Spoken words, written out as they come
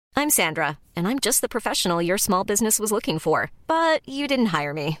I'm Sandra, and I'm just the professional your small business was looking for. But you didn't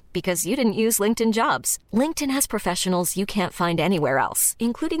hire me because you didn't use LinkedIn Jobs. LinkedIn has professionals you can't find anywhere else,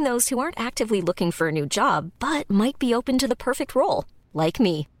 including those who aren't actively looking for a new job, but might be open to the perfect role, like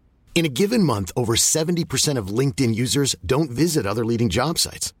me. In a given month, over 70% of LinkedIn users don't visit other leading job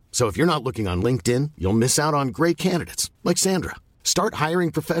sites. So if you're not looking on LinkedIn, you'll miss out on great candidates like Sandra. Start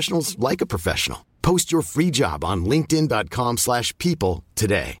hiring professionals like a professional. Post your free job on linkedin.com/people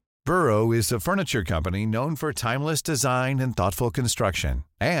today. Burrow is a furniture company known for timeless design and thoughtful construction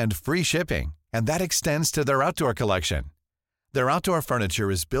and free shipping, and that extends to their outdoor collection. Their outdoor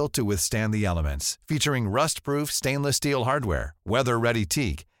furniture is built to withstand the elements, featuring rust-proof stainless steel hardware, weather-ready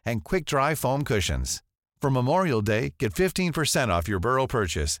teak, and quick-dry foam cushions. For Memorial Day, get 15% off your Burrow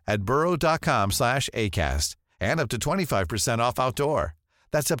purchase at burrow.com/acast, and up to 25% off outdoor.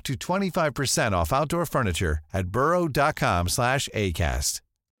 That's up to 25% off outdoor furniture at burrow.com/acast.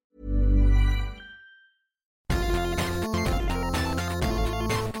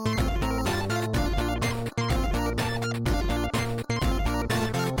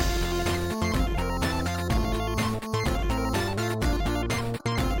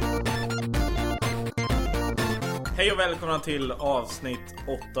 Hej och välkomna till avsnitt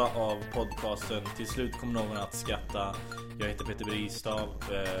 8 av podcasten Till slut kommer någon att skratta. Jag heter Peter Bristav.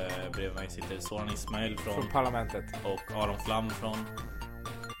 Bredvid mig sitter Soran Ismail från Parlamentet. Och Aron Flam från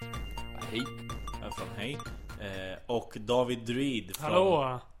Hej. Från Hej. Och David Druid från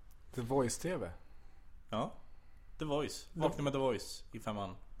Hallå. The Voice TV. Ja, The Voice. Vakna med The Voice i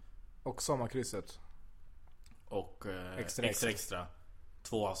 5an. Och Sommarkrysset. Och extra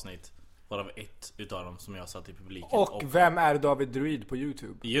 2 avsnitt. Varav ett utav dem som jag satt i publiken. Och vem är David Druid på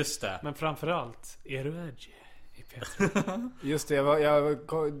YouTube? Just det. Men framförallt, är du edgy i Petra? Just det, jag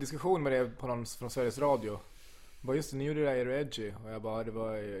var i diskussion med det på någon från Sveriges Radio. Bara just det, ni gjorde det där, är du edgy? Och jag bara, det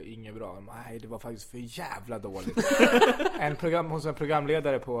var inget bra. Nej, det var faktiskt för jävla dåligt. Hon som är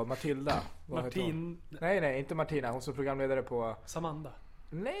programledare på Matilda. Martin? Nej, inte Martina. Hon som är programledare på Samanda.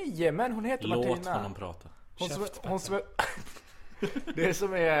 Nej, men hon heter Låt Martina. Låt honom prata. Hon som är det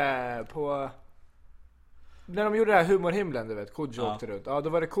som är på när de gjorde det här humorhimlen, du vet, Kodjo åkte runt. Ja, då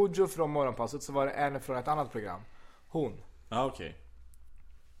var det Kodjo från Morgonpasset, så var det en från ett annat program. Hon. Ja, okej.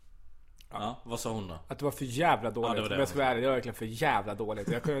 Ja, vad sa hon då? Att det var för jävla dåligt. Ja, det var verkligen för jävla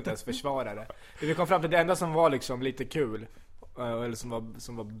dåligt. Jag kunde inte ens försvara det. Vi kom fram till det enda som var liksom lite kul, eller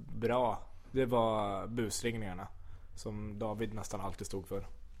som var bra, det var busringningarna som David nästan alltid stod för.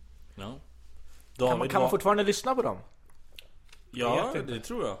 Ja. Kan man fortfarande lyssna på dem? Ja, det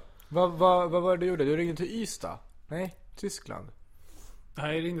tror jag. Vad var det du gjorde? Du ringde till Ystad? Nej, Tyskland.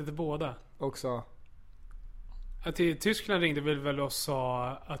 Nej, jag ringde till båda. Också. Till Tyskland ringde vi väl och sa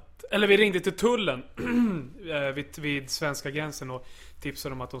att... Eller vi ringde till tullen vid svenska gränsen och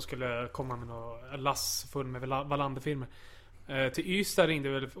tipsade om att de skulle komma med något lass full med Wallander-filmer. Till Ystad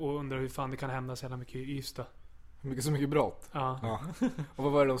ringde vi och undrade hur fan det kan hända så jävla mycket i Ystad. Så mycket brott? Ja. Och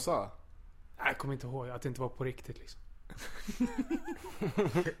vad var det de sa? Jag kommer inte ihåg, att det inte var på riktigt liksom.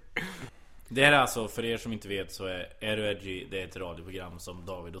 Det här är alltså, för er som inte vet, så är du edgy, det är ett radioprogram som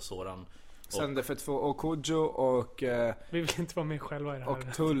David och Soran sände för 2 och Kodjo och vi vill inte vara med själva i det här.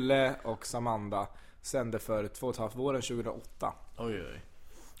 Och Tulle och Samanda sände för 2,5 våren 2008. Oj.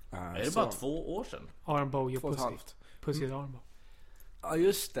 Är det bara 2 år sedan? Armbow och Pussy Armbow. Ja,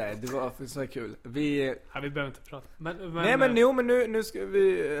 just det, det var så kul. Vi behöver inte prata. Men nu ska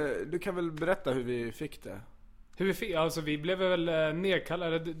vi du kan väl berätta hur vi fick det. Hur vi fick, alltså vi blev väl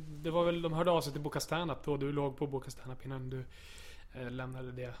nedkallade. Det var väl, de hörde av sig till Boka Stand-up då du låg på Boka Stand-up innan du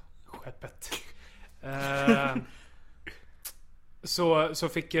lämnade det skeppet. Så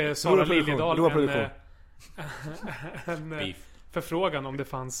fick Sara Liljedahl en förfrågan om det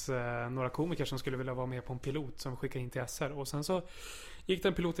fanns några komiker som skulle vilja vara med på en pilot som skickade in till SR. Och sen så gick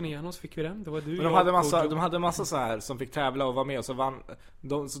den piloten igenom, så fick vi den. Det var du. Men de hade massa så här som fick tävla och vara med, och så vann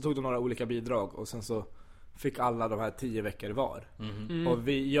så tog de några olika bidrag och sen så fick alla de här 10 veckor var. Och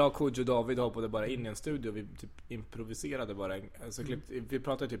jag, Kodjo och David hoppade bara in i en studio. Vi typ improviserade bara. Vi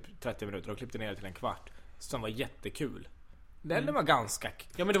pratade typ 30 minuter och klippte ner till en kvart. Som var jättekul. Det var ganska...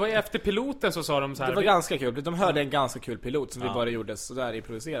 Ja, men det var efter piloten så sa de så här... Det var ganska kul. De hörde en ganska kul pilot som vi bara gjorde så där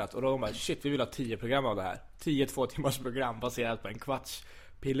improviserat. Och då de bara, shit, vi vill ha 10 program av det här. 10 2-timmars program baserat på en kvarts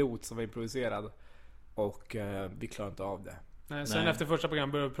pilot som var improviserad. Och vi klarade inte av det. Nej, sen efter första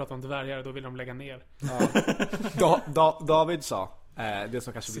programmet började vi prata om dvärgar. Då ville de lägga ner. David sa det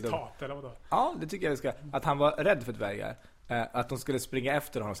som kanske citat eller vadå? Ja, det tycker jag ska. Att han var rädd för dvärgar. Att de skulle springa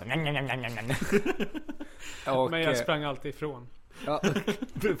efter honom så och, men jag sprang alltid ifrån. Ja,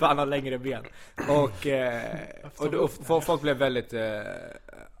 för han har längre ben. Och folk blev väldigt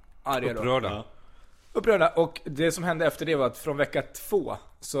arga Upprörda. Upprörda. Och det som hände efter det var att från vecka 2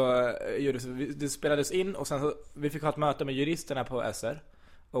 så det spelades in och sen så vi fick ha ett möte med juristerna på SR.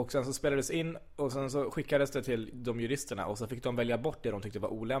 Och sen så spelades in och sen så skickades det till de juristerna och så fick de välja bort det de tyckte var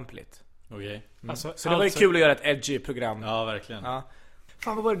olämpligt. Okej. Alltså, Så det var ju kul att göra ett edgy program. Ja, verkligen. Ja.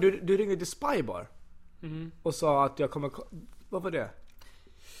 Fan, vad var det? Du ringde till Spybar och sa att jag kommer... Vad var det?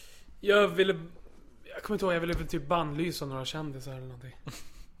 Jag kommer inte ihåg, jag ville typ bannlysa några kändisar eller någonting.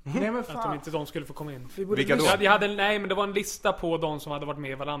 Nej men Att de skulle få komma in. Vilka då? Men det var en lista på de som hade varit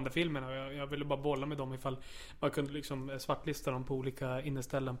med i Wallander-filmerna. Och jag ville bara bolla med dem ifall man kunde liksom svartlista dem på olika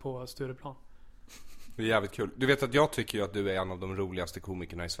inneställen på Stureplan. Det är jävligt kul. Du vet att jag tycker ju att du är en av de roligaste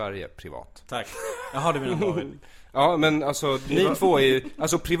komikerna i Sverige privat. Tack. Jaha, det menar David. Ja, men alltså ni två är ju,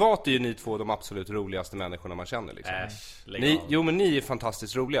 alltså privat är ju ni två de absolut roligaste människorna man känner liksom. Men ni är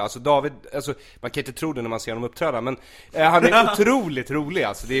fantastiskt roliga. Alltså David, alltså man kan inte tro det när man ser honom uppträda, men han är otroligt rolig,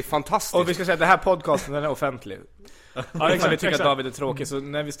 alltså det är fantastiskt. Och vi ska säga att det här podcasten den är offentlig. Ja, vi tycker att David är tråkig, så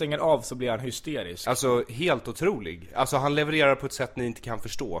när vi stänger av så blir han hysterisk. Alltså helt otrolig. Alltså han levererar på ett sätt ni inte kan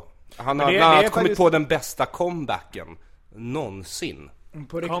förstå. Han har det bland annat är kommit faktiskt... på den bästa comebacken någonsin.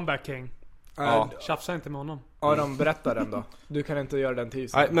 Comeback King. Ja. Tjafsa inte med honom. Ja, de berättar den då. Du kan inte göra den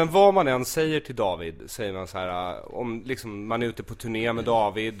teasern. Nej, men vad man än säger till David, säger man så här, om liksom man är ute på turné med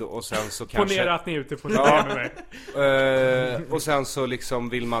David och sen så kanske... Ponera att ni är ute på turné med mig. Och sen så liksom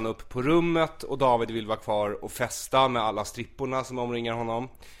vill man upp på rummet och David vill vara kvar och festa med alla stripporna som omringar honom.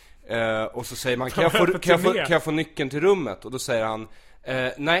 Och så säger man, kan jag få nyckeln till rummet? Och då säger han,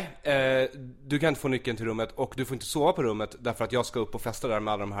 nej, du kan inte få nyckeln till rummet och du får inte sova på rummet därför att jag ska upp och festa där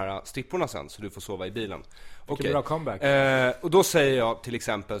med alla de här stripporna sen, så du får sova i bilen. Okej. Bra comeback. Och då säger jag till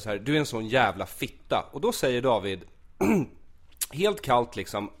exempel så här, du är en sån jävla fitta. Och då säger David helt kallt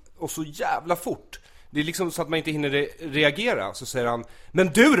liksom, och så jävla fort, det är liksom så att man inte hinner reagera. Så säger han, men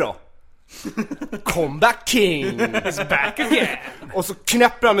du då? Comeback King is back again. Och så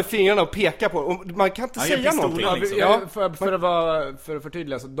knäpper han med fingrarna och pekar på, och man kan inte säga någonting liksom. Ja, för att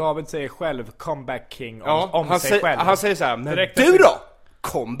förtydliga, så David säger själv Comeback King om sig själv. Han säger så här, men direkt du då?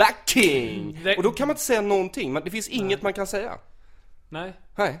 Comeback King. Och då kan man inte säga någonting, det finns inget man kan säga.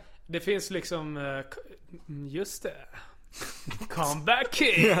 Nej. Det finns liksom just det. Comeback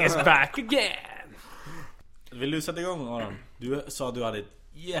King is back again. Vill du sätta igång, Aron? Du sa att du hade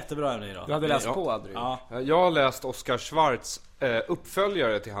jättebra ämne idag. Du hade läst på, Adrian. Ja. Jag har läst Oscar Schwartz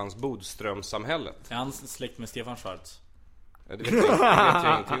uppföljare till hans Bodströmsamhället. Är han släkt med Stefan Schwartz? Det vet jag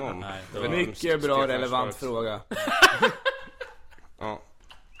ingenting om. Nej, mycket bra, relevant fråga. Ja.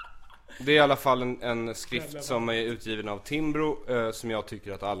 Det är i alla fall en skrift som är utgiven av Timbro, som jag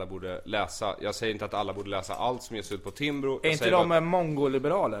tycker att alla borde läsa. Jag säger inte att alla borde läsa allt som ges ut på Timbro. Är inte de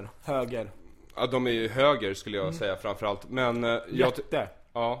mongoliberaler? Höger? Ja, de är ju höger skulle jag säga framförallt. Men Jätte.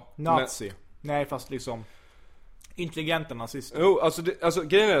 ja, Nazi. Nej, fast liksom intelligenta nazister. Jo, alltså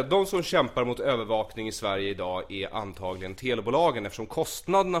grejen är att de som kämpar mot övervakning i Sverige idag är antagligen telebolagen, eftersom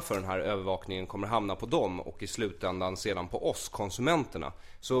kostnaderna för den här övervakningen kommer hamna på dem och i slutändan sedan på oss, konsumenterna.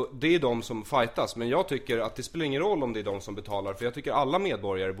 Så det är de som fightas, men jag tycker att det spelar ingen roll om det är de som betalar, för jag tycker alla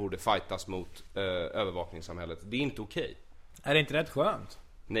medborgare borde fightas mot övervakningssamhället. Det är inte okej. Är det inte rätt skönt?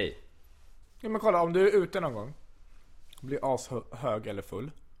 Nej. Ja, men kolla, om du är ute någon gång, blir ashög eller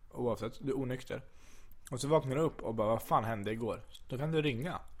full, oavsett, du är onykter, och så vaknar du upp och bara, vad fan hände igår? Då kan du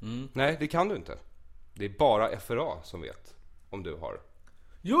ringa. Nej, det kan du inte. Det är bara FRA som vet om du har.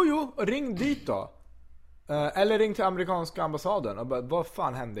 Jo, ring dit då. Eller ring till amerikanska ambassaden och bara, vad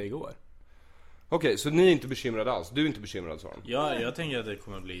fan hände igår? Okej, så ni är inte bekymrade alls? Du är inte bekymrad, Soran? Ja, jag tänker att det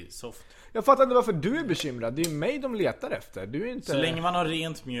kommer att bli soft. Jag fattar inte varför du är bekymrad. Det är mig de letar efter. Du är inte... Så länge man har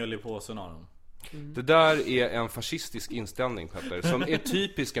rent mjöl i påsen av dem. Det där är en fascistisk inställning, Petter, som är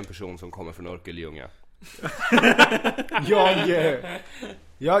typisk en person som kommer från Örkelljunga.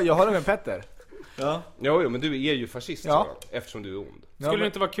 Jag håller med Petter. Ja. Jo, men du är ju fascist, Ja. så, eftersom du är ond. Skulle det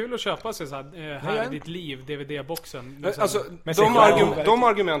inte vara kul att köpa sig så här i ditt liv, DVD-boxen? Alltså, de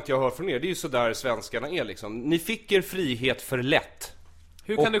argument jag hör från er, det är ju så där svenskarna är liksom. Ni fick er frihet för lätt.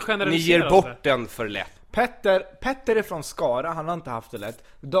 Hur kan du Ni generalisera ger bort den för lätt. Petter är från Skara, han har inte haft det lätt.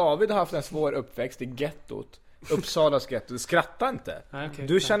 David har haft en svår uppväxt i gettot, Uppsalas getto. Skratta inte. Nej, okay.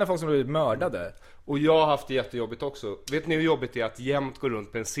 Du känner folk som blivit mördade. Och jag har haft det jättejobbigt också. Vet ni hur jobbigt det är att jämt gå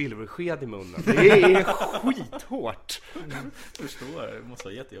runt med en silversked i munnen? Det är skithårt. Förstår, det måste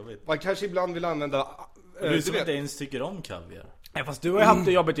vara jättejobbigt. Man kanske ibland vill använda... Du som inte ens tycker om kaviar. Ja, fast du har ju haft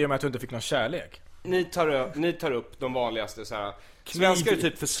det jobbigt i och med att du inte fick någon kärlek. Ni tar upp de vanligaste så här. Svenskar är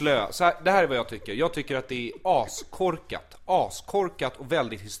typ för slö. Så här, det här är vad jag tycker. Jag tycker att det är askorkat och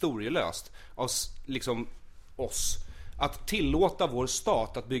väldigt historielöst av liksom oss att tillåta vår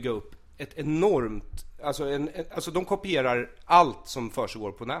stat att bygga upp ett enormt, alltså de kopierar allt som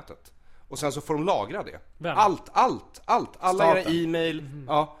försiggår på nätet. Och sen så får de lagra det. Vem? Allt. Alla Staten. era e-mail,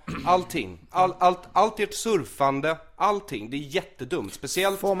 ja, allting. Allt ert surfande, allting. Det är jättedumt.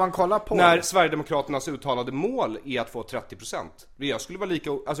 Speciellt Får man kolla på när Sverigedemokraternas uttalade mål är att få 30%. Jag skulle vara lika,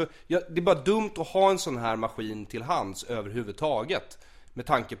 alltså, det är bara dumt att ha en sån här maskin till hands överhuvudtaget. Med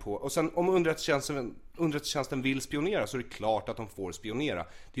tanke på, och sen om underrättelsetjänsten vill spionera så är det klart att de får spionera.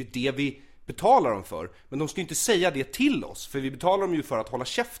 Det är ju det vi betalar dem för. Men de ska ju inte säga det till oss, för vi betalar dem ju för att hålla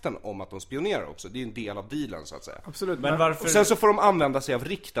käften om att de spionerar också. Det är en del av dealen så att säga. Absolut. Men varför... Och sen så får de använda sig av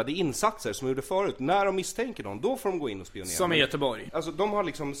riktade insatser som de gjorde förut. När de misstänker någon, då får de gå in och spionera. Som i Göteborg. Alltså de har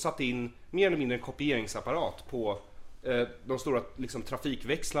liksom satt in mer eller mindre en kopieringsapparat på de stora liksom,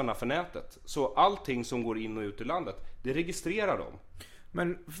 trafikväxlarna för nätet. Så allting som går in och ut ur landet, det registrerar de.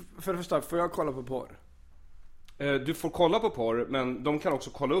 Men för det första, får jag kolla på porr? Du får kolla på porr, men de kan också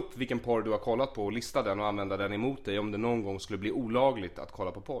kolla upp vilken porr du har kollat på och lista den och använda den emot dig om det någon gång skulle bli olagligt att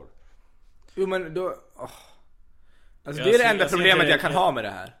kolla på porr. Jo men då... Alltså det är det enda problemet jag kan ha med det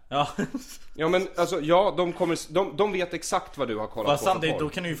här. Ja. Ja men alltså, ja, de vet exakt vad du har kollat Fast på samtidigt, för då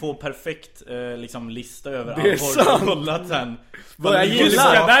kan du ju få perfekt liksom, lista över Det är all porr du har sant. kollat sen. Vad jag Just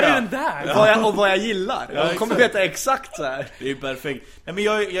gillar. det, där är den där! Och vad jag gillar. Jag kommer veta exakt så här. Det är ju perfekt. Nej, men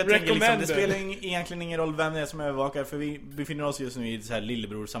jag tänker liksom, det Recommended. spelar egentligen ingen roll vem det är som övervakar. För vi befinner oss just nu i ett så här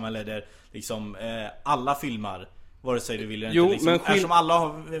lillebror-samhälle där liksom alla filmar, vare sig du vill eller Jo, inte liksom, men eftersom alla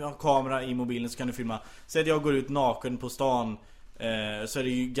har kamera i mobilen så kan du filma. Så att jag går ut naken på stan, så är det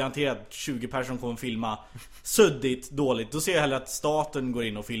ju garanterat 20 personer som kommer filma suddigt, dåligt. Då ser jag hellre att staten går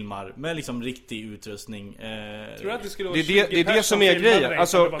in och filmar med liksom riktig utrustning. Tror du att det skulle vara Det är 20 det som personer är filmade grejen. dig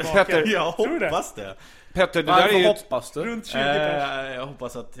Alltså, när du var naken? Petter, Jag Tror du det? hoppas det. Petter, det där är ju ett... hoppas du? Runt 20 personer. Jag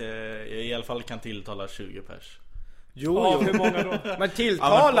hoppas att jag i alla fall kan tilltala 20 pers. Jo, Hur många då? Men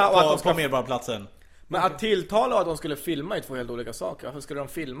tilltala och att de på ska... Medborgarplatsen. Men att tilltala och att de skulle filma är två helt olika saker. Varför skulle de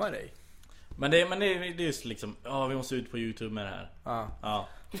filma dig? Men det är just liksom, vi måste ut på YouTube med det här. Ja.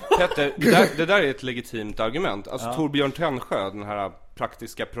 Petter, det där är ett legitimt argument. Alltså Torbjörn Tännsjö, den här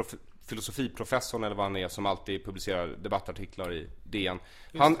praktiska filosofiprofessorn eller vad han är, som alltid publicerar debattartiklar i DN.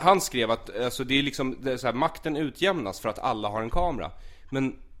 Han skrev att alltså, det är liksom det är så här, makten utjämnas för att alla har en kamera.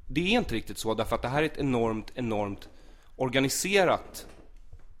 Men det är inte riktigt så, därför att det här är ett enormt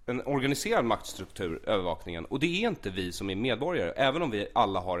en organiserad maktstruktur, övervakningen. Och det är inte vi som är medborgare, även om vi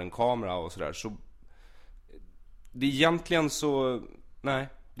alla har en kamera och sådär. Så det är egentligen så, nej,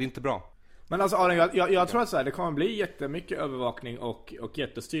 det är inte bra. Men alltså Aron, jag tror att så här, det kommer bli jättemycket övervakning och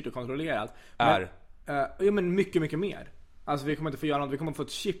jättestyrt och kontrollerat. Men mycket mer. Alltså vi kommer inte få göra något, vi kommer få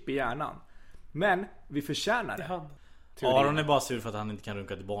ett chip i hjärnan. Men vi förtjänar det. Aron är bara sur för att han inte kan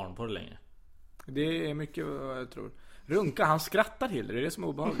runka till barn på det längre. Det är mycket vad jag tror. Runka, han skrattar till det är det som är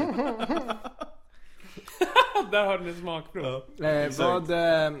obehagligt. Där har du en smakprov.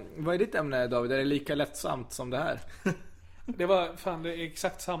 Vad är ditt ämne, David? Är det lika lättsamt som det här? Det är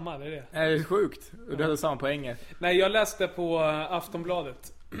exakt samma, det är det. Är det sjukt? Och du hade samma poänger. Nej, jag läste på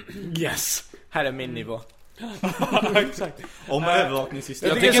Aftonbladet. Yes, här är min nivå. Exakt. Om övervakningssystem.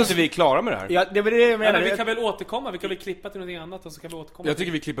 Jag tycker inte vi är klara med det här. Ja, det var det jag menade. Vi kan väl återkomma, vi kan väl klippa till någonting annat och så kan vi återkomma. Jag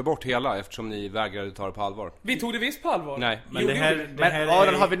tycker vi klipper bort hela eftersom ni vägrade ta det på allvar. Vi tog det visst på allvar. Nej. Men det här Men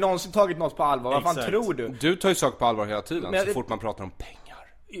Aron, har vi någonsin tagit något på allvar? Vad fan Exakt. tror du? Du tar ju saker på allvar hela tiden, Men- så fort man pratar om pengar.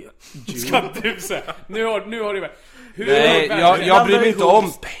 Ska du säga. Nu har du Nej, jag bryr mig inte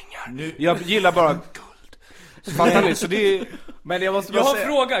om pengar. Jag gillar bara guld. Så fattar ni? Så det är... Men jag måste Jag bara har en säga...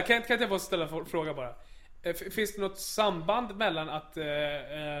 fråga, kan jag få ställa en fråga bara? Finns det något samband mellan att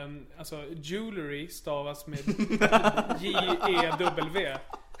alltså jewelry stavas med J-E-W i början?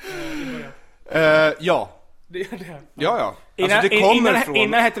 Ja. Det är det. Ja. Alltså det kommer från...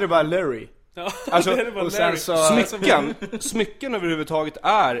 Innan hette det bara Larry. Ja, Alltså, det var och sen Larry. så... Smycken överhuvudtaget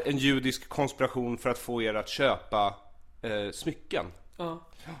är en judisk konspiration för att få er att köpa smycken. Ja.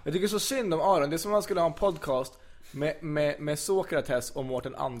 Jag tycker så synd om Aron. Det är som om man skulle ha en podcast med Sokrates och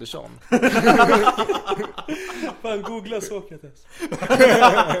Mårten Andersson. Fan, googla Sokrates.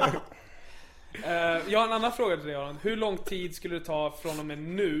 Jag har en annan fråga till dig, Aron. Hur lång tid skulle det ta från och med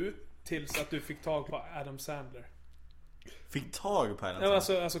nu tills att du fick tag på Adam Sandler? Fick tag på henne. Ja,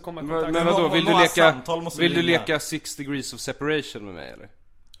 alltså komma i kontakt. Men vadå, vill många du samtal måste vill du ringa. leka 6 degrees of separation med mig eller?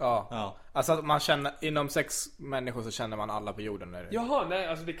 Ja. Alltså att man känner, inom 6 människor så känner man alla på jorden. Är det? Jaha, nej,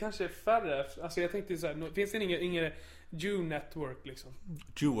 alltså det kanske är färre. Alltså jag tänkte så här, finns det ingen Jew network liksom?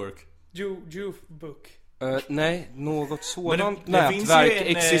 Jewwork. Jew book. Nej, något sådant det finns nätverk ju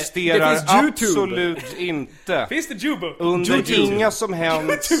en, existerar det finns YouTube. absolut inte. Finns det Jew book? Under inga som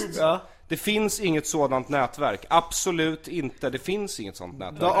helst... Ja. Det finns inget sådant nätverk. Absolut inte. Det finns inget sådant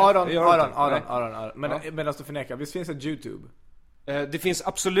nätverk. Då Aron. Men du förnekar. Visst finns det YouTube? Det finns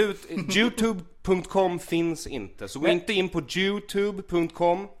absolut. Youtube.com finns inte. Så gå inte in på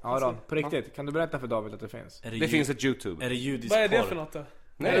youtube.com. Aron, på riktigt. Kan du berätta för David att det finns? Det finns ett YouTube. Är det judisk Vad är det porr? för något då?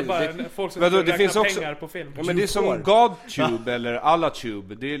 Nej, är det bara folk som det räknar finns också pengar på film? Ja, men det är som GodTube eller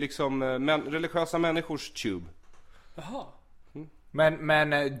AllaTube. Det är liksom religiösa människors tube. Jaha.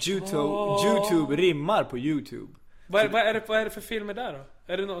 Men YouTube rimmar på YouTube. Vad är det för filmer där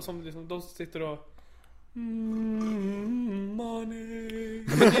då? Är det någon som liksom, de sitter och money?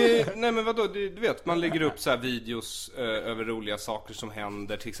 Nej men vadå, du vet, man lägger upp så här videos över roliga saker som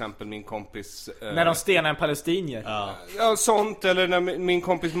händer. Till exempel min kompis när de stenar en palestinier. Ja, sånt. Eller när min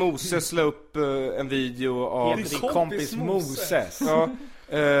kompis Moses la upp en video av Din kompis Moses. Ja,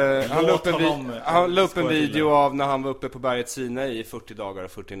 han la upp en video av när han var uppe på berget Sinai i 40 dagar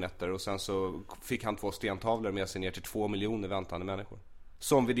och 40 nätter. Och sen så fick han 2 stentavlor med sig ner till 2 miljoner väntande människor.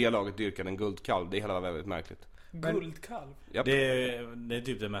 Som vid det laget dyrkade en guldkalv. Det är hela väldigt märkligt. Guldkalv? Japp. Det är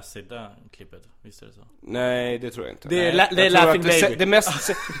typ det mest sedda klippet. Visst är det så? Nej, det tror jag inte. Det är Laughing Baby. Det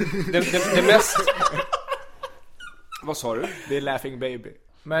mest Vad sa du? Det är Laughing Baby.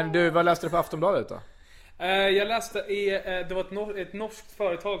 Men du, vad läste du på Aftonbladet då? Jag läste det var ett norskt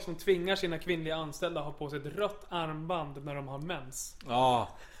företag som tvingar sina kvinnliga anställda att ha på sig ett rött armband när de har mens. Ja.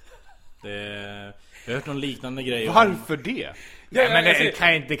 Jag har hört någon liknande grej. Varför det? Nej, men det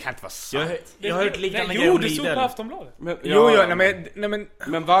kan inte vara sant. Jag har hört liknande Jo, grejer om det stod Lidl. på Aftonbladet.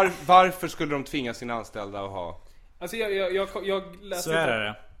 Men varför skulle de tvinga sina anställda att ha? Alltså jag läste. Så är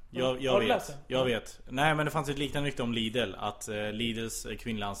det. Jag vet. det? Nej, men det fanns ett liknande rykte om Lidl. Att Lidls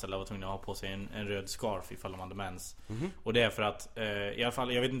kvinnliga anställda var tvungna att ha på sig en röd scarf ifall de hade mens. Och det är för att i alla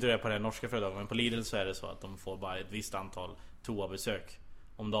fall, jag vet inte hur det är på det norska företaget, men på Lidl så är det så att de får bara ett visst antal toabesök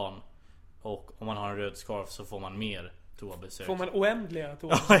om dagen. Och om man har en röd scarf så får man mer toabesök. Får man oändliga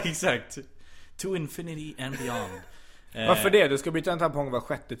toabesök? Ja, exakt. To infinity and beyond. Varför det? Du ska byta en tampong var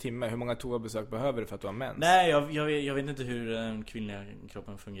 6:e timme. Hur många toabesök behöver du för att du har mens? Nej, jag vet inte hur den kvinnliga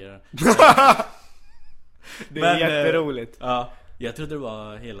kroppen fungerar. Det är jätteroligt. Ja, jag trodde det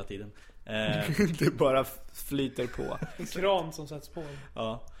var hela tiden. Det bara flyter på. En kran som sätts på.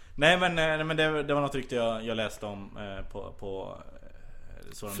 Ja. Nej, men det var något rykte jag läste om på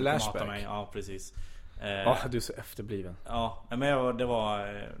så de Flashback. mig. Ja, precis. Du är så efterbliven. Ja, men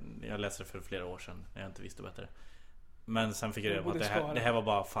jag läste det för flera år sedan. Jag inte visste bättre. Men sen fick jag reda på att det här var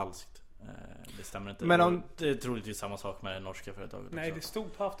bara falskt. Det stämmer inte. Men det är troligtvis samma sak med det norska företaget. Nej, också. det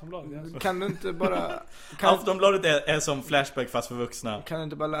stod på Aftonbladet. Kan du inte bara... Aftonbladet är som Flashback fast för vuxna. Kan du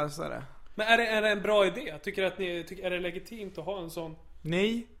inte bara läsa det? Men är det en bra idé? Är det legitimt att ha en sån?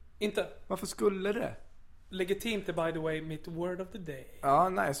 Nej. Inte? Varför skulle det? Legitimt är by the way mitt word of the day. Ja,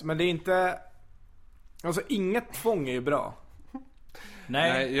 nice. Men det är inte... Alltså, inget tvång är ju bra.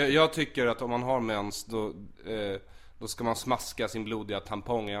 Nej, jag tycker att om man har mens då ska man smaska sin blodiga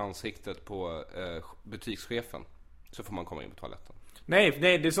tampong i ansiktet på butikschefen. Så får man komma in på toaletten. Nej, det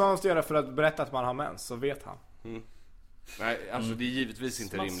är så han måste göra för att berätta att man har mens. Så vet han. Nej, alltså det är givetvis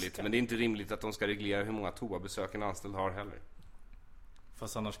inte rimligt. Men det är inte rimligt att de ska reglera hur många toabesök en anställd har heller.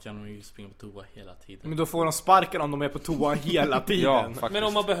 Fast annars kan de ju springa på toa hela tiden. Men då får de sparken om de är på toa hela tiden. Ja, faktiskt. Men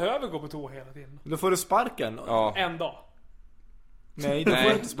om man behöver gå på toa hela tiden? Då får du sparken. Ja. En dag? Nej,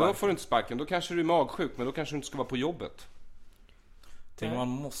 då får du inte sparken. Då kanske du är magsjuk, men då kanske du inte ska vara på jobbet. Tänk om man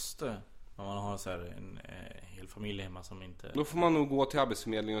måste. Om man har så här en hel familj hemma som inte... Då får man nog gå till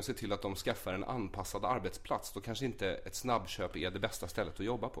Arbetsförmedlingen och se till att de skaffar en anpassad arbetsplats. Då kanske inte ett snabbköp är det bästa stället att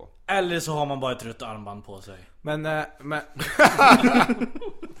jobba på. Eller så har man bara ett rött armband på sig. Men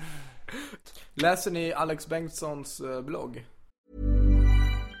läser ni Alex Bengtssons blogg?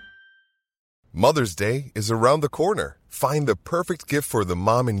 Mother's Day is around the corner. Find the perfect gift for the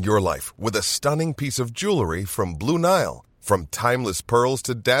mom in your life with a stunning piece of jewelry from Blue Nile. From timeless pearls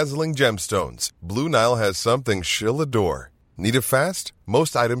to dazzling gemstones, Blue Nile has something she'll adore. Need it fast?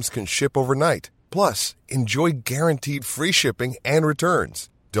 Most items can ship overnight. Plus, enjoy guaranteed free shipping and returns.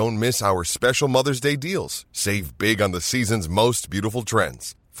 Don't miss our special Mother's Day deals. Save big on the season's most beautiful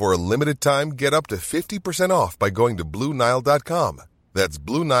trends. For a limited time, get up to 50% off by going to BlueNile.com. That's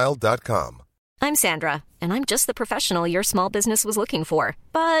BlueNile.com. I'm Sandra, and I'm just the professional your small business was looking for.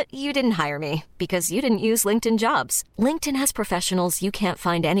 But you didn't hire me because you didn't use LinkedIn Jobs. LinkedIn has professionals you can't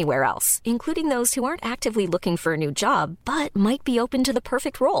find anywhere else, including those who aren't actively looking for a new job, but might be open to the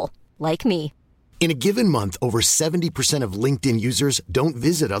perfect role, like me. In a given month, over 70% of LinkedIn users don't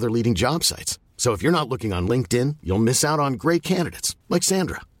visit other leading job sites. So if you're not looking on LinkedIn, you'll miss out on great candidates like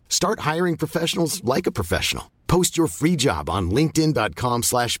Sandra. Start hiring professionals like a professional. Post your free job on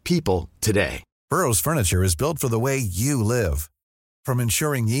linkedin.com/people today. Burrow's furniture is built for the way you live. From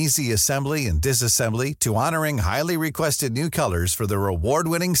ensuring easy assembly and disassembly to honoring highly requested new colors for their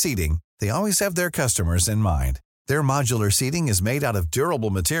award-winning seating, they always have their customers in mind. Their modular seating is made out of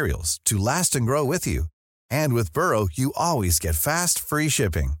durable materials to last and grow with you. And with Burrow, you always get fast, free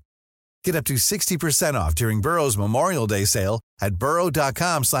shipping. Get up to 60% off during Burrow's Memorial Day sale at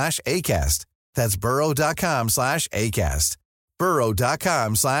burrow.com/ACAST. That's burrow.com/ACAST.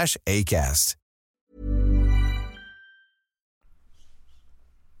 burrow.com/ACAST.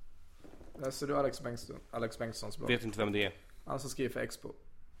 Läser du Alex Bengtssons blogg? Vet inte vem det är. Han som skriver för Expo.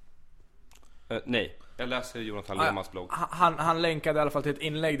 Nej, jag läser Jonathan Lemans blogg. Han länkade i alla fall till ett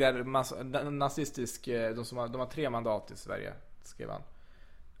inlägg där nazistisk, de har 3 mandat i Sverige, skrev han.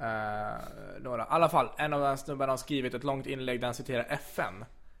 Några. I alla fall, en av de snubbarna har skrivit ett långt inlägg där han citerar FN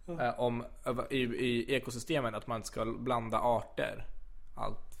om i ekosystemen att man ska blanda arter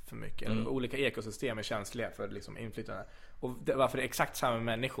allt för mycket. Olika ekosystem är känsliga för liksom inflytande. Och varför det är exakt samma med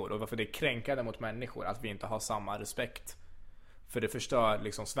människor och varför det är kränkande mot människor att vi inte har samma respekt. För det förstör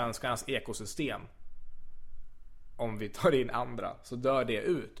liksom svenskarnas ekosystem. Om vi tar in andra så dör det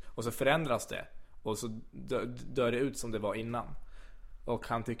ut och så förändras det och så dör det ut som det var innan. Och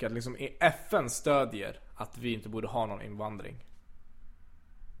han tycker att liksom FN stödjer att vi inte borde ha någon invandring.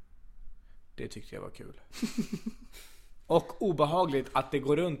 Det tyckte jag var kul. Och obehagligt att det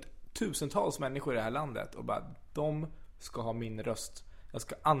går runt tusentals människor i det här landet och bara, de ska ha min röst. Jag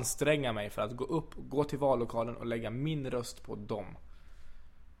ska anstränga mig för att gå till vallokalen och lägga min röst på dem.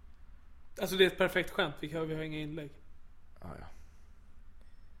 Alltså det är ett perfekt skämt, vi har inga inlägg. Ja.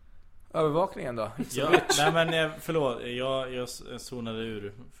 Övervakningen då? Ja, nej men förlåt, jag zonade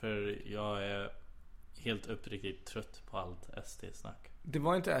ur. För jag är helt uppriktigt trött på allt SD-snack. Det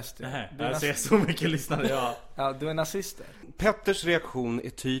var inte SD. Nej, jag ser så mycket lyssnare. Ja, du är nazister. Petters reaktion är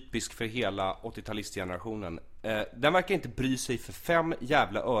typisk för hela 80-talistgenerationen. Den verkar inte bry sig för 5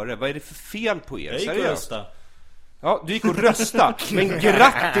 jävla öre. Vad är det för fel på er? Jag gick och rösta. Ja, du gick och rösta. Men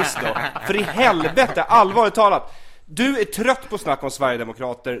grattis då. För i helvete, allvarligt talat. Du är trött på snack om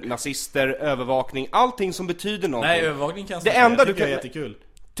Sverigedemokrater, nazister, övervakning, allting som betyder någonting. Nej, övervakning kan det enda du kan... är jättekul.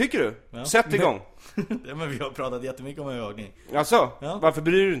 Tycker du? Ja. Sätt igång. Ja, men vi har pratat jättemycket om övervakning. Alltså, ja. Varför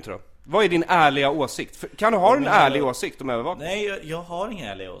bryr du dig inte då? Vad är din ärliga åsikt? Kan du ha en ärlig åsikt om övervakning? Nej, jag har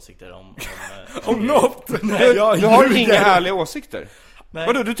inga ärliga åsikter om något. Nej, du har inga ärliga åsikter. Nej.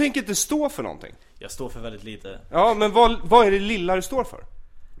 Vadå, du tänker inte stå för någonting? Jag står för väldigt lite. Ja, men vad är det lilla du står för?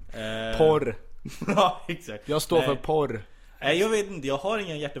 Porr. Ja, exakt. Jag står för porr. Nej, jag vet inte, jag har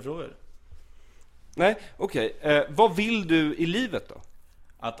inga hjärtefrågor. Nej, okej. Vad vill du i livet då?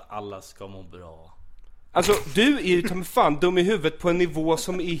 Att alla ska må bra. Alltså, du är ju som fan dum i huvudet på en nivå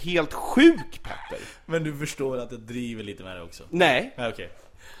som är helt sjuk, Petter. Men du förstår att jag driver lite med det också. Nej. Okej.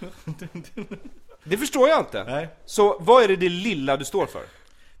 Det förstår jag inte. Nej. Så vad är det lilla du står för?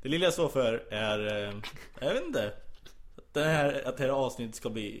 Det lilla jag står för är, jag vet inte, att det här avsnittet ska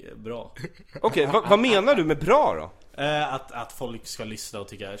bli bra. Okej, vad menar du med bra då? Att folk ska lyssna och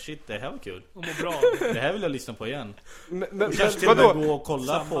tycka, shit, det här var kul. Och må bra. Det här vill jag lyssna på igen. Men kanske till och med gå och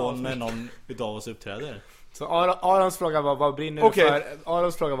kolla på när någon utav oss uppträder. Så Arons fråga var, vad brinner du för?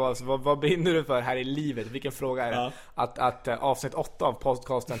 Arons fråga var, vad brinner du för här i livet? Vilken fråga är det? Ja. Att avsnitt 8 av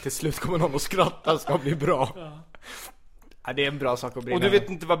podcasten till slut kommer någon att skratta ska bli bra. Ja, det är en bra sak att brinna. Och du vet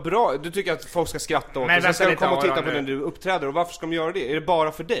inte vad bra, du tycker att folk ska skratta åt och sen ska de komma och titta på när du uppträder. Och varför ska de göra det? Är det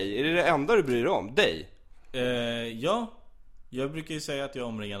bara för dig? Är det enda du bryr dig om? Dig? Ja. Jag brukar ju säga att jag är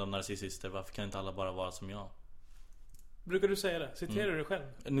omringad av narcissister. Varför kan inte alla bara vara som jag? Brukar du säga det? Citerar du dig själv?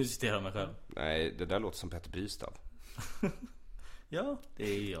 Nu citerar jag mig själv. Nej, det där låter som Petter Bristav. Ja, det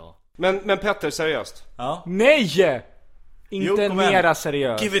är jag. Men Petter, seriöst? Ja. Nej! Inte mera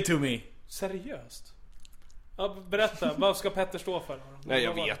seriöst. Give it to me. Seriöst? Ja, berätta, vad ska Petter stå för? Nej,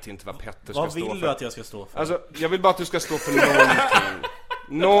 jag vet inte vad Petter ska vad stå för. Vad vill du att jag ska stå för? Alltså, jag vill bara att du ska stå för någonting.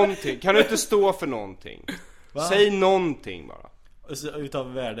 Någonting. Kan du inte stå för någonting? Va? Säg någonting bara.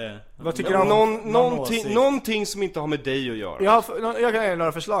 Utav värde. Vad tycker du om någonting som inte har med dig att göra? Jag kan ge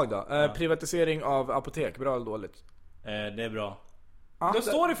några förslag då. Privatisering av apotek, bra eller dåligt? Det är bra. Då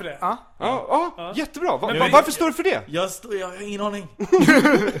står du för det? Ja, jättebra. Varför står du för det? Jag har ingen aning.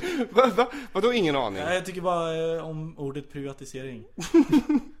 Vadå ingen aning? Jag tycker bara om ordet privatisering.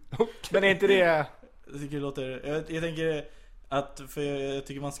 Men är inte det... Jag tycker det låter... Jag tänker att... För jag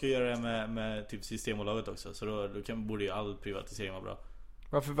tycker man ska göra det med typ Systembolaget också. Så då borde ju all privatisering vara bra.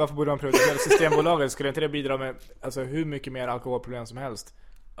 Varför borde man privatisera Systembolaget? Skulle inte det bidra med alltså, hur mycket mer alkoholproblem som helst?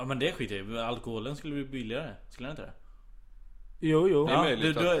 Ja, men det skiter jag i. Alkoholen skulle bli billigare. Skulle det inte det? Jo. Det är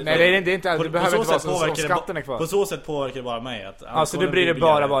möjligt att... Nej, det är inte. Du behöver inte vara så skatten är kvar. På så sätt påverkar det bara mig att alltså du bryr dig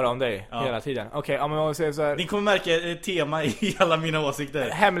bara om dig hela tiden. Okej, ja, men om vi säger så här. Ni kommer märka ett tema i alla mina åsikter.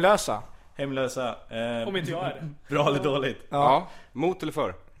 Hemlösa. Om inte jag är det. Bra eller dåligt? Ja, mot eller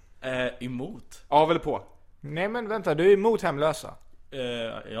för? Emot. Av eller på? Nej men vänta, du är emot hemlösa.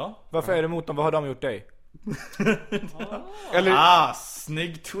 Ja. Varför är du emot dem? Vad har de gjort dig? Eller...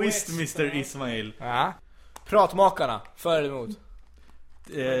 snygg twist Mr. Ismail. Ja. Pratmakarna, för eller emot?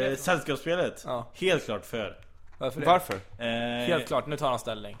 Sällskapsspelet? Ja. Helt klart för. Varför? Helt klart, nu tar han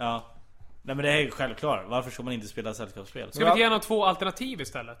ställning. Ja. Nej men det är självklart. Varför ska man inte spela sällskapsspel? Ska vi ge honom 2 alternativ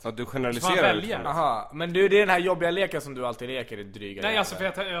istället? Ja, du Så generaliserar man väljer. lite. Aha, men du, det är den här jobbiga leken som du alltid leker i dryga. Nej, alltså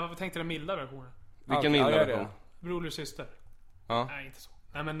för jag tänkte den milda versionen. Vilken Ja, milda gör det. version? Bror eller syster. Ja. Nej, inte så.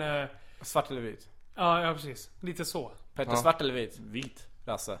 Nej men... Svart eller vit? ja, precis. Lite så. Petter, svart eller vit? Vit.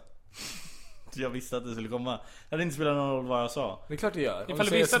 Rasse. Jag visste att det skulle komma. Det hade inte spelat någon roll vad jag sa. Det är klart det gör. Ifall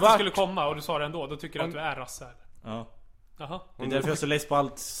du visste att det skulle komma och du sa det ändå, då tycker du att du är rasse eller? Ja. Jaha. Det är därför jag är så less på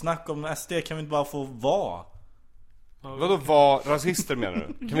allt snack om SD. Kan vi inte bara få vara? Vadå vara rasister menar du?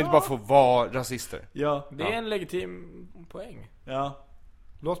 Kan vi inte bara få vara rasister? Ja. Det är en legitim poäng. Ja.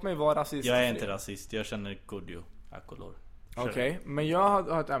 Låt mig vara rasist. Jag är inte rasist. Jag känner Kodjo. Akolor. Okej, men jag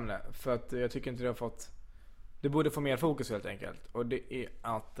har ett ämne. För att jag tycker inte det har fått... Det borde få mer fokus helt enkelt. Och det är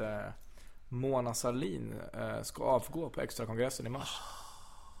att Mona Sahlin ska avgå på extra kongressen i mars.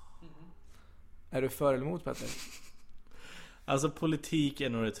 Är du för eller emot, Petter? Alltså politik är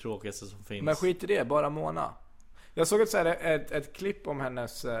nog det tråkigaste som finns. Men skit i det, bara Mona. Jag såg ett klipp om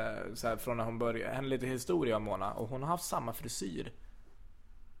hennes så här, från när hon började. En liten historia om Mona. Och hon har haft samma frisyr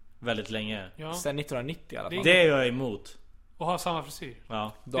Väldigt länge. Ja. sen 1990 i alla fall. Det är jag emot. Och ha samma frisyr.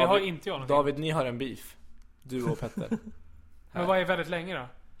 Ja. Det har inte jag någonting. David, ni har en beef. Du och Petter. Men vad är väldigt länge då?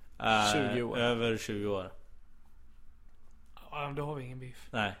 20 år. Över 20 år. Ja, då har vi ingen beef.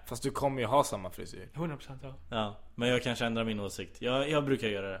 Nej. Fast du kommer ju ha samma frisyr. 100% ja. Ja. Men jag kanske ändrar min åsikt. Jag brukar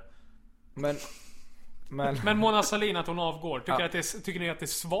göra det. Men Mona Sahlin, att hon avgår, tycker ni att det är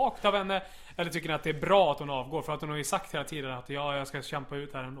svagt av henne? Eller tycker ni att det är bra att hon avgår? För att hon har ju sagt hela tiden att jag ska kämpa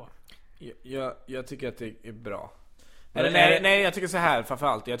ut här ändå. Jag tycker att det är bra. Men Nej, jag tycker så här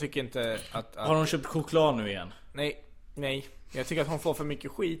framförallt. Jag tycker inte att... Har de köpt choklad nu igen? Nej. Jag tycker att hon får för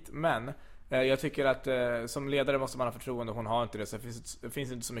mycket skit. Men jag tycker att som ledare måste man ha förtroende. Hon har inte det. Så det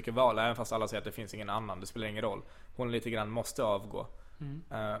finns inte så mycket val. Även fast alla säger att det finns ingen annan. Det spelar ingen roll. Hon lite grann måste avgå.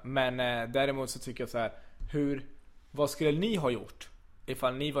 Men däremot så tycker jag så här. Vad skulle ni ha gjort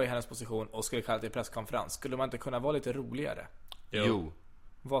ifall ni var i hennes position och skulle kalla till presskonferens? Skulle man inte kunna vara lite roligare? Jo.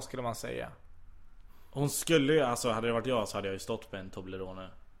 Vad skulle man säga? Hon skulle ju, alltså hade det varit jag så hade jag ju stått på en Toblerone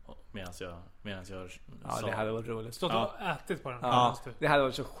medan jag Ja, det hade varit roligt. Stått och ätit på den. Ja, det hade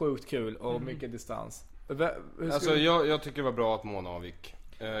varit så sjukt kul och mycket distans. Alltså jag tycker det var bra att Mona avgick.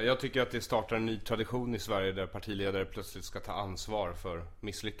 Jag tycker att det startar en ny tradition i Sverige där partiledare plötsligt ska ta ansvar för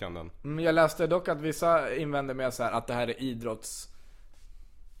misslyckanden. Jag läste dock att vissa invänder med så här, att det här är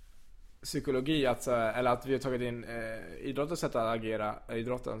idrottspsykologi, eller att vi har tagit in idrottens sätt att agera,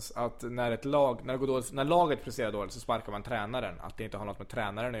 idrottens, att när laget presterar dåligt så sparkar man tränaren, att det inte har något med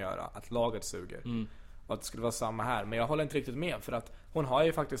tränaren att göra, att laget suger. Och att det skulle vara samma här. Men jag håller inte riktigt med, för att hon har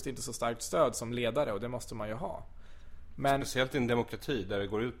ju faktiskt inte så starkt stöd som ledare, och det måste man ju ha. Men, speciellt i en demokrati där det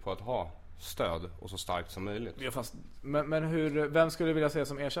går ut på att ha stöd och så starkt som möjligt. Ja, fast, men vem skulle du vilja se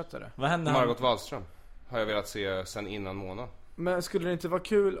som ersättare? Vad hände? Margot Wallström har jag velat se sen innan Mona. Men skulle det inte vara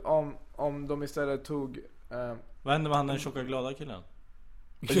kul om de istället tog... Vad hände med han den tjocka glada killen?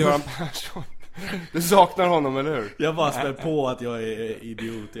 Göran Persson. Du saknar honom, eller hur? Jag bara spär på att jag är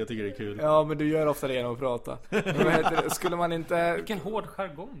idiot. Jag tycker det är kul. Ja, men du gör ofta det genom att prata. Skulle man inte... Vilken hård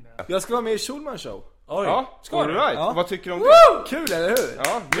jargong det är. Jag ska vara med i Schulman Show. Oj. Ja, all right. Ja. Vad tycker du om det? Woo! Kul, eller hur?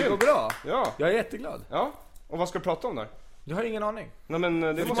 Ja, det går bra. Ja. Jag är jätteglad. Ja. Och vad ska du prata om där? Jag har ingen aning. Nej, men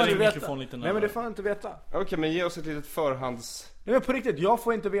det får man man inte veta. Nej, men det får man inte veta. Okej, men ge oss ett litet förhands... Nej, men på riktigt, jag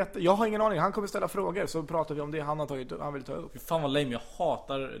får inte veta. Jag har ingen aning. Han kommer ställa frågor, så pratar vi om det han vill ta upp. Fan vad lame, jag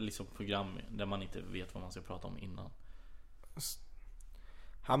hatar liksom program där man inte vet vad man ska prata om innan.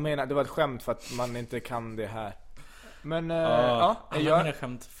 Han menar, det var ett skämt för att man inte kan det här. Men mina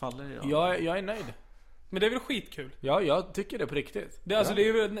skämt faller. Jag är nöjd. Men det är väl skitkul? Ja, jag tycker det på riktigt. Det, alltså, det är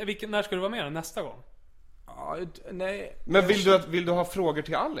ju, när ska du vara med nästa gång? Ja, nej. Men vill du ha frågor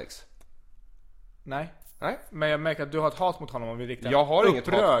till Alex? Nej. Nej. Men jag märker att du har ett hat mot honom om vi riktar. Jag har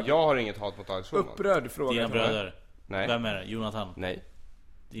inget hat mot Alex Schulman. Upprörd fråga. Dina bröder? Nej. Vem är det? Jonathan? Nej.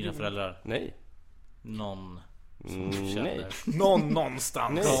 Dina föräldrar? Nej. Någon nej. Någon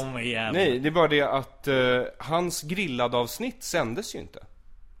någonstans. Nej, det är bara det att hans grillad avsnitt sändes ju inte.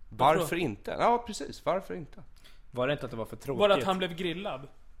 Varför inte? Ja, precis. Varför inte? Var det inte att det var för tråkigt? Var det att han blev grillad?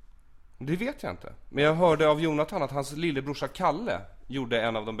 Det vet jag inte. Men jag hörde av Jonathan att hans lillebrorsa Kalle gjorde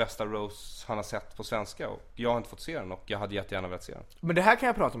en av de bästa roasts han har sett på svenska. Och jag har inte fått se den och jag hade jättegärna velat se den. Men det här kan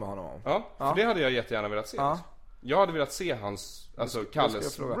jag prata med honom om. Ja, för det hade jag jättegärna velat se. Ja. Jag hade velat se hans, alltså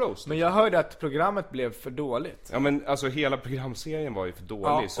Kalles roast. Men jag hörde att programmet blev för dåligt. Ja, men alltså hela programserien var ju för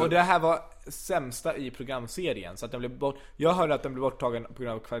dålig. Ja, så... och det här var sämsta i programserien. Så att den blev jag hörde att den blev borttagen på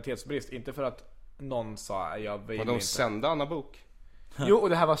grund av kvalitetsbrist. Inte för att någon sa jag vill och de inte. sände Anna Bok. Jo, och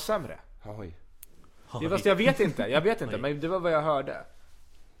det här var sämre. Oj. Jag vet inte, men det var vad jag hörde.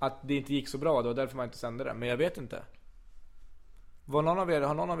 Att det inte gick så bra, det var därför man inte sände det. Men jag vet inte. Har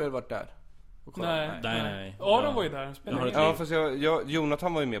någon av er varit där? Nej. Aron var ju där. Ja, fast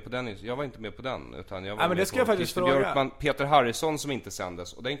Jonathan var ju med på den. Jag var inte med på den, utan jag var men det ska jag faktiskt Christer fråga. Björkman, Peter Harrison som inte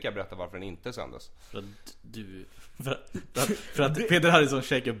sändes. Och den kan jag berätta varför den inte sändes. För att Peter Harrison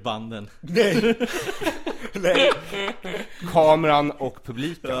shakar banden. Nej. Kameran och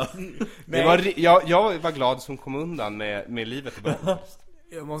publiken. Jag var glad som kom undan med livet i början.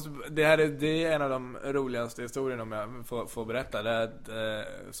 Det är en av de roligaste historierna, om jag får berätta. Det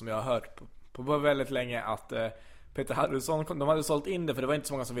som jag har hört på väldigt länge, att Peter Harrison, de hade sålt in det för det var inte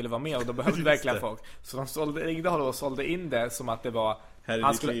så många som ville vara med och de behövde verkligen folk. Så de ringde honom och sålde in det som att det var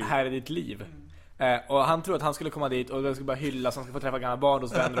här är ditt liv. Och han trodde att han skulle komma dit och det skulle bara hyllas, han skulle få träffa gamla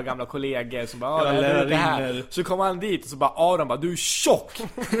barndomsvänner och gamla kollegor som bara det här. Så kom han dit och så bara Aron bara, du är tjock.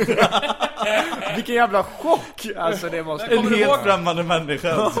 Vilken jävla chock. Alltså det måste en helt främmande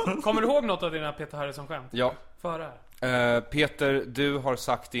människa. Kommer du ihåg något av dina Peter Harrison-skämt? Ja. Före. Peter, du har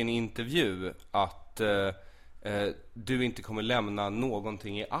sagt i en intervju att du inte kommer lämna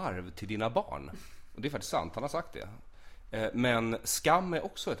någonting i arv till dina barn. Och det är faktiskt sant, han har sagt det. Men skam är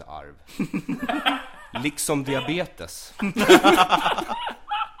också ett arv. Liksom diabetes.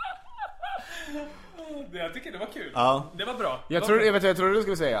 Jag tycker det var kul. Ja. Det var bra. Jag tror du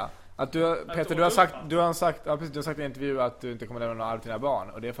skulle säga att Peter, du har sagt i en intervju att du inte kommer lämna något arv till dina barn.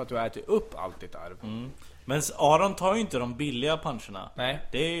 Och det är för att du äter upp allt ditt arv. Men Aron tar ju inte de billiga puncherna. Nej.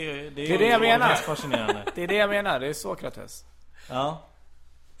 Det är det jag menar. Fascinerande. Det är det jag menar, det är Sokrates. Ja.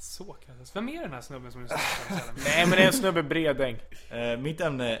 Sokrates. Vem är den här snubben som är Sokrates? Nej, men det är en snubbe Bredäng. Mitt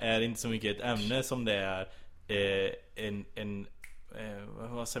ämne är inte så mycket ett ämne som det är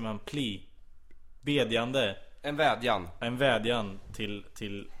vad säger man, bedjande. En vädjan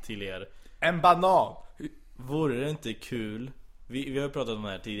till er. En banan. Vore det inte kul, vi har ju pratat om det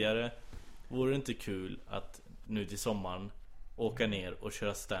här tidigare, vore det inte kul att nu till sommaren åka ner och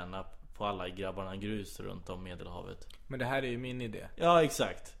köra stand-up på alla grabbarna grus runt om Medelhavet? Men det här är ju min idé. Ja,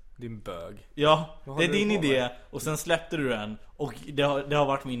 exakt. Din bög. Ja, det är din idé. Och sen släppte du den. Och det har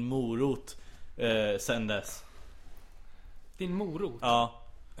varit min morot sen dess. Din morot? Ja.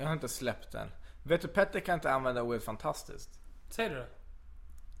 Jag har inte släppt den. Vet du, Petter kan inte använda ordet fantastiskt. Säger du det?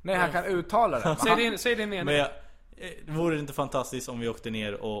 Nej, han kan uttala det. Säg din mening. Men vore det inte fantastiskt om vi åkte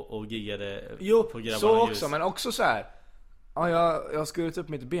ner och giggade på grabbarna så ljus? också, men också så här. Ja, jag har skurit upp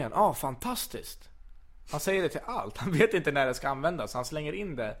mitt ben. Ja, fantastiskt. Han säger det till allt. Han vet inte när det ska användas. Han slänger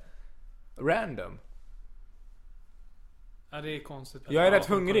in det random. Ja, det är konstigt. Jag är rätt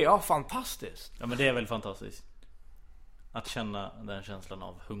hungrig. Ja, fantastiskt. Ja, men det är väl fantastiskt att känna den känslan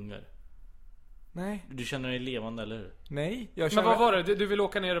av hunger. Nej. Du känner dig levande, eller hur? Nej, Men vad var det? Du vill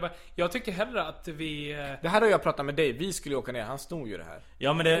åka ner och bara... Jag tycker hellre att vi... Det här har jag pratat med dig. Vi skulle åka ner. Han snor ju det här.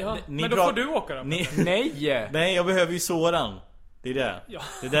 Ja, men men då får du åka då. Nej, jag behöver ju Soran. Det är det. Ja.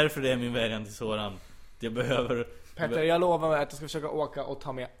 Det är därför det är min vädjan till Soran. Jag behöver... Petter, jag lovar att jag ska försöka åka och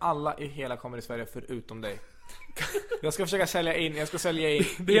ta med alla i hela Comedy Sverige förutom dig. Jag ska försöka sälja in. Jag ska sälja in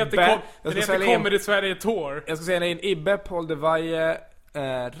det heter Comedy Sverige Tour. Jag ska sälja in Ibbe, Paul de Valle,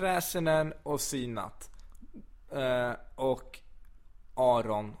 Räsenen och Sinat, och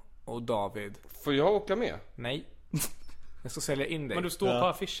Aron och David. Får jag åka med? Nej. Jag ska sälja in dig. Men du står på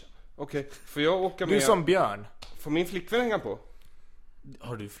affischen. Okej, får jag åka med? Du är som Björn. Får min flickvän hänga på?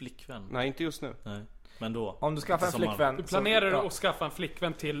 Har du flickvän? Nej, inte just nu. Nej. Men då, om du skaffar en flickvän. Du planerar att skaffa en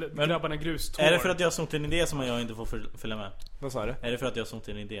flickvän till grabbarna grus tour. Är det för att jag har snott en idé som jag inte får följa med? Vad sa du? Är det för att jag har snott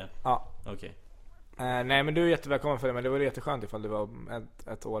en idé? Ja. Okej. Nej, men du är jättevälkommen för det. Men det vore jätteskönt ifall det var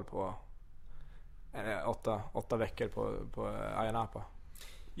ett år på 8 veckor på Ayia Napa.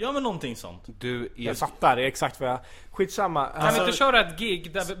 Ja, men någonting sånt. Jag fattar, det är exakt vad jag... Skitsamma. Kan vi inte köra ett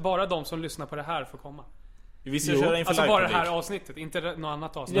gig där bara de som lyssnar på det här får komma? Vi ska köra inför alltså bara det här avsnittet, inte något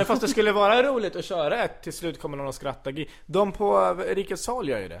annat avsnitt. Ja, fast det skulle vara roligt att köra ett. Till slut kommer någon att skratta. De på Rikets Sal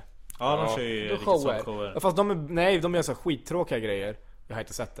gör ju det. Ja, de kör ju Rikets Sal-shower. Fast de gör så skittråkiga grejer. Jag har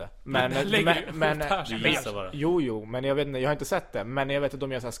inte sett det. Jo, men jag vet inte, jag har inte sett det. Men jag vet att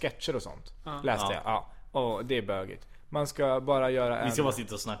de gör så här sketcher och sånt. Läste jag. Ja. Och det är bögigt. Man ska bara göra en... Vi ska bara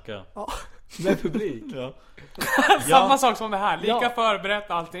sitta och snacka. Med publik. Ja. Samma sak som det här, lika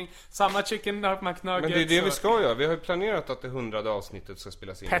förberett allting. Samma chicken McNuggets. Men det är det vi ska göra. Vi har ju planerat att det 100:e avsnittet ska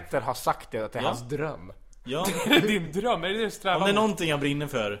spelas in. Petter har sagt det, att det är hans dröm. Ja. Din dröm, är det du strävar Om det är mot? någonting jag brinner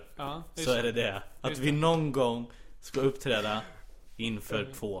för, Ja, så är det det. Att vi någon gång ska uppträda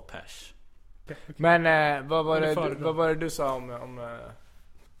inför 2 pers. Men vad var det du sa om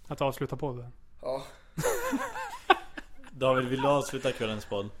Att avsluta podden. David, vill du avsluta kvällens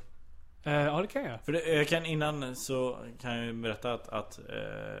podd? Ja, det kan jag. För det, jag kan innan så kan jag ju berätta att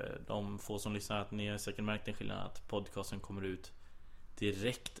de få som lyssnar, att ni har säkert märkt en skillnad, att podcasten kommer ut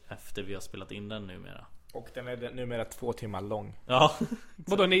direkt efter vi har spelat in den numera. Och den är numera 2 timmar lång. Ja.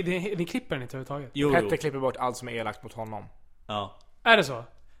 Vadå, ni klipper den inte överhuvudtaget? Jo. Petter klipper bort allt som är elakt mot honom. Ja. Är det så?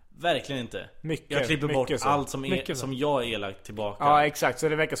 Verkligen inte. Mycket, jag klipper bort mycket så. allt som, Mycket så. som jag är elakt tillbaka. Ja, exakt. Så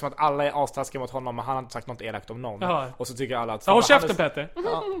det verkar som att alla är astaskiga mot honom, men han har inte sagt något elakt om någon. Jaha. Och så tycker alla att... Ja, håll fan, käften Petter!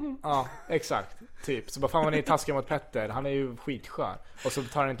 Ja, exakt. Typ. Så bara, fan vad ni är taskiga mot Petter. Han är ju skitskön. Och så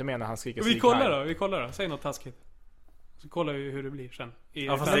tar han inte med när han skriker Vi kollar då, säg något taskigt. Så kollar vi hur det blir sen.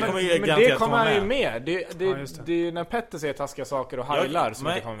 Ja, fast det kommer ju men garanterat det kommer han ju med. med. Det är ju när Petter säger taskiga saker och heilar som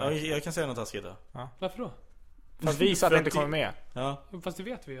inte kommer med. Jag kan säga något taskigt då. Varför då? Fast visa att det inte kommer med. Ja. Fast det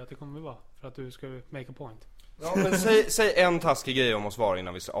vet vi ju att det kommer att vara. För att du ska make a point. Ja, men säg en taskig grej om oss var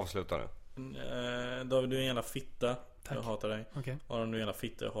innan vi avslutar nu. David, du är en jävla fitta. Tack. Jag hatar dig. Okej. Aron, du är en jävla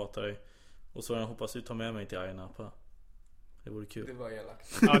fitta. Jag hatar dig. Och så jag hoppas du tar med mig till Ayia Napa. Det vore kul. Det var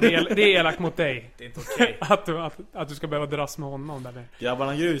elakt. Ja, det är elakt mot dig. Det är inte okej. att du ska behöva dras med honom där.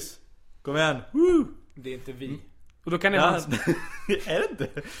 Grabbarna grus. Kom igen. Woo! Det är inte vi. Och då kan ni Ja. Är det inte?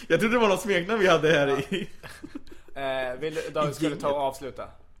 Jag trodde det var något smeknamn vi hade här i. Vill David skulle ta och avsluta?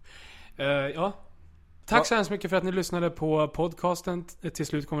 Ja. Tack så hemskt mycket för att ni lyssnade på podcasten. Till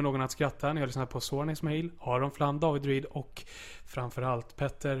slut kommer någon att skratta. Ni har lyssnat på Soran Ismail, Aron Flam, David Reed och framförallt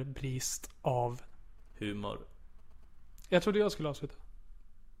Petter Brist av Humor. Jag trodde jag skulle avsluta.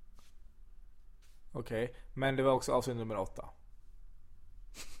 Okej, men det var också avsnitt nummer 8.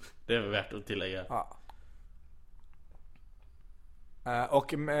 Det är värt att tillägga. Ja.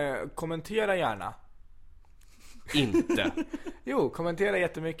 Och kommentera gärna. Inte. Jo, kommentera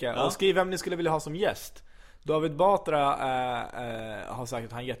jättemycket. Ja. Och skriv vem ni skulle vilja ha som gäst. David Batra har sagt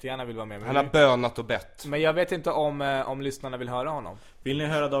att han jättegärna vill vara med. Han har bönat och bett. Men jag vet inte om lyssnarna vill höra honom. Vill ni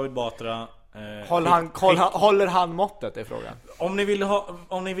höra David Batra? Håller han måttet är frågan.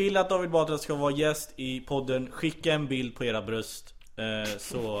 Om ni vill att David Batra ska vara gäst i podden, skicka en bild på era bröst.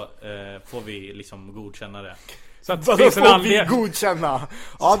 Så får vi liksom godkänna det. Så att Då det finns en får vi anledning. godkänna.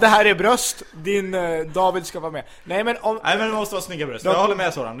 Ja, det här är bröst. Din David ska vara med. Nej, men det måste vara snygga bröst. Jag håller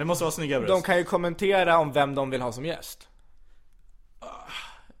med Soran, det måste vara snygga bröst. de kan ju kommentera om vem de vill ha som gäst.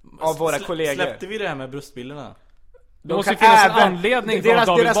 Av våra kollegor. Släppte vi det här med bröstbilderna? Det måste finnas en anledning för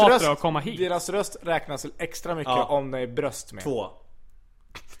David Batra att komma hit. Deras röst räknas extra mycket om det är bröst med.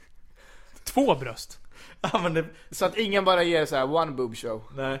 2 bröst. Ja, men det... Så att ingen bara ger så här one boob show.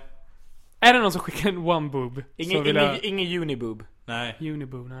 Nej. Är det någon som skickar en one boob? Ingen uniboob. Nej.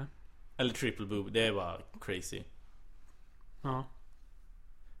 Uniboob, nej. Eller triple boob, det är bara crazy. Ja.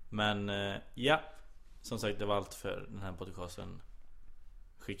 Men ja, som sagt, det var allt för den här podcasten.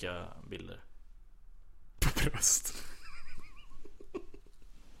 Skicka bilder. Bröst.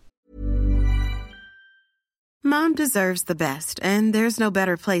 Mom deserves the best, and there's no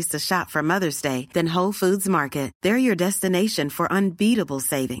better place to shop for Mother's Day than Whole Foods Market. They're your destination for unbeatable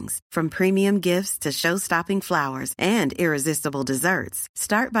savings, from premium gifts to show-stopping flowers and irresistible desserts.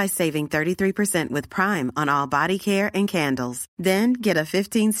 Start by saving 33% with Prime on all body care and candles. Then get a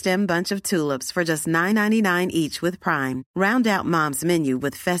 15-stem bunch of tulips for just $9.99 each with Prime. Round out Mom's menu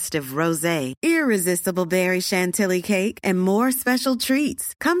with festive rosé, irresistible berry chantilly cake, and more special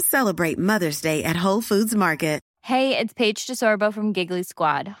treats. Come celebrate Mother's Day at Whole Foods Market. Hey, it's Paige DeSorbo from Giggly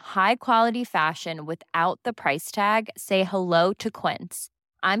Squad. High quality fashion without the price tag. Say hello to Quince.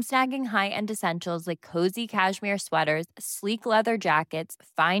 I'm snagging high-end essentials like cozy cashmere sweaters, sleek leather jackets,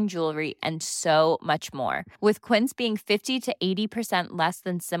 fine jewelry, and so much more. With Quince being 50 to 80% less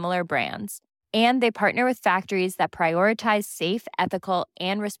than similar brands. And they partner with factories that prioritize safe, ethical,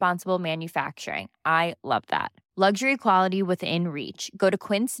 and responsible manufacturing. I love that. Luxury quality within reach. Go to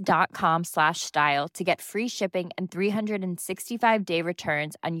quince.com/style to get free shipping and 365-day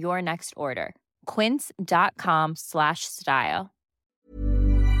returns on your next order. Quince.com/style.